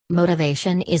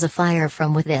Motivation is a fire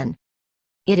from within.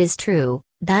 It is true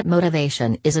that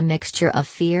motivation is a mixture of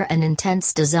fear and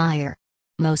intense desire.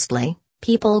 Mostly,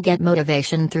 people get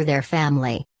motivation through their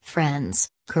family, friends,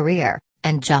 career,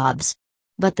 and jobs.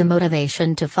 But the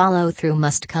motivation to follow through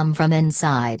must come from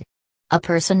inside. A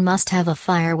person must have a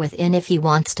fire within if he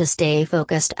wants to stay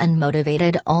focused and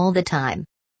motivated all the time.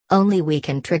 Only we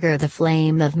can trigger the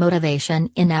flame of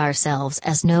motivation in ourselves,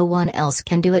 as no one else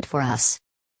can do it for us.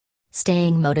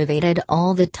 Staying motivated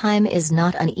all the time is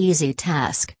not an easy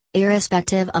task,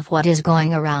 irrespective of what is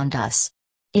going around us.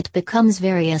 It becomes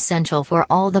very essential for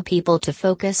all the people to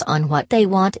focus on what they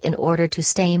want in order to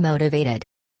stay motivated.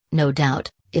 No doubt,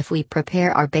 if we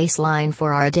prepare our baseline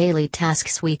for our daily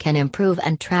tasks, we can improve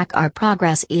and track our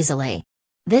progress easily.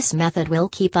 This method will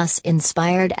keep us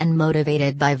inspired and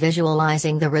motivated by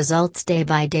visualizing the results day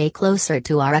by day closer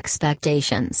to our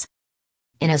expectations.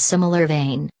 In a similar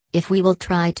vein, if we will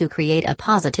try to create a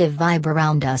positive vibe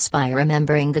around us by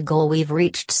remembering the goal we've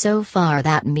reached so far,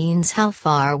 that means how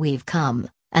far we've come,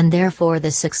 and therefore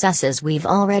the successes we've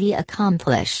already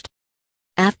accomplished.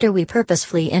 After we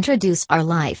purposefully introduce our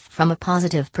life from a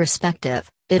positive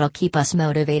perspective, it'll keep us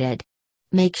motivated.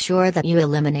 Make sure that you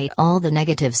eliminate all the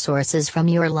negative sources from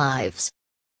your lives.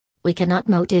 We cannot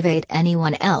motivate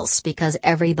anyone else because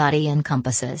everybody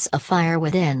encompasses a fire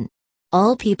within.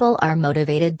 All people are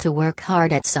motivated to work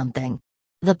hard at something.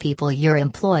 The people you're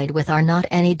employed with are not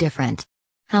any different.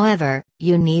 However,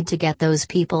 you need to get those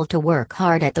people to work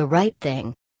hard at the right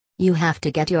thing. You have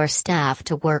to get your staff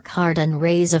to work hard and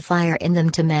raise a fire in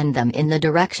them to mend them in the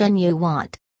direction you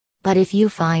want. But if you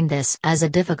find this as a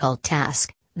difficult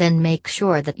task, then make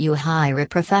sure that you hire a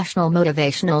professional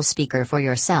motivational speaker for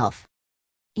yourself.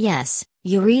 Yes,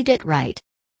 you read it right.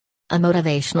 A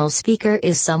motivational speaker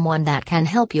is someone that can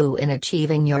help you in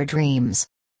achieving your dreams.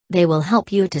 They will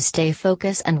help you to stay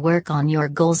focused and work on your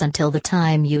goals until the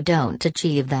time you don't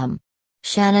achieve them.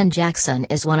 Shannon Jackson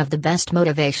is one of the best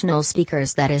motivational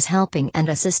speakers that is helping and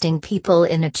assisting people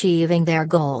in achieving their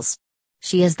goals.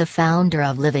 She is the founder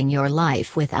of Living Your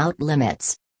Life Without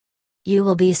Limits. You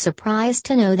will be surprised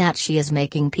to know that she is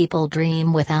making people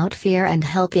dream without fear and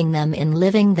helping them in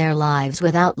living their lives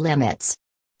without limits.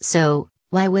 So,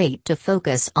 why wait to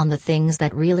focus on the things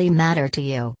that really matter to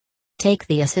you? Take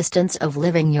the assistance of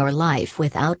Living Your Life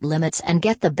Without Limits and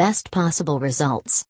get the best possible results.